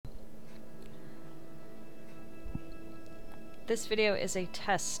This video is a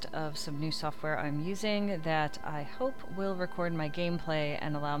test of some new software I'm using that I hope will record my gameplay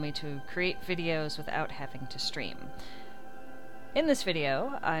and allow me to create videos without having to stream. In this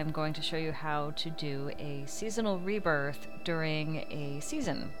video, I'm going to show you how to do a seasonal rebirth during a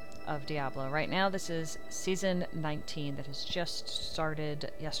season of Diablo. Right now this is season 19 that has just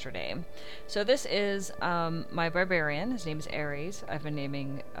started yesterday. So this is my barbarian. His name is Ares. I've been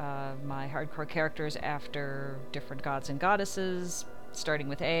naming my hardcore characters after different gods and goddesses, starting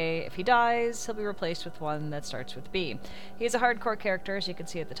with A. If he dies, he'll be replaced with one that starts with B. He's a hardcore character, as you can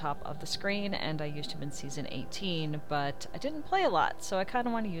see at the top of the screen, and I used him in season 18, but I didn't play a lot, so I kind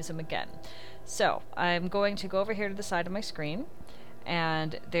of want to use him again. So I'm going to go over here to the side of my screen,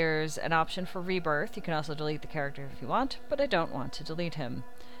 and there's an option for Rebirth. You can also delete the character if you want, but I don't want to delete him.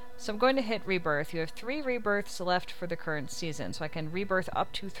 So I'm going to hit Rebirth. You have 3 rebirths left for the current season, so I can rebirth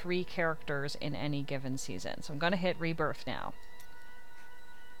up to 3 characters in any given season. So I'm going to hit Rebirth now.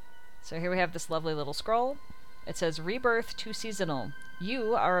 So here we have this lovely little scroll. It says Rebirth to Seasonal.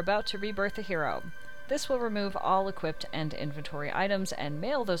 You are about to rebirth a hero. This will remove all equipped and inventory items and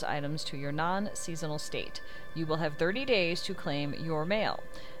mail those items to your non-seasonal state. You will have 30 days to claim your mail.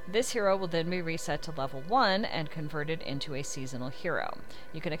 This hero will then be reset to level 1 and converted into a seasonal hero.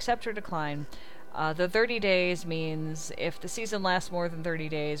 You can accept or decline. The 30 days means if the season lasts more than 30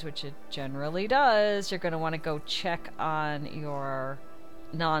 days, which it generally does, you're going to want to go check on your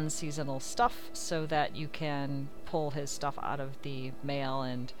non-seasonal stuff so that you can pull his stuff out of the mail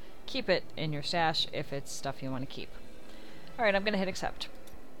and keep it in your stash if it's stuff you want to keep. Alright, I'm going to hit accept.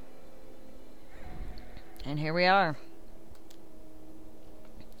 And here we are.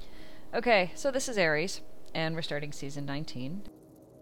 Okay, so this is Ares, and we're starting season 19.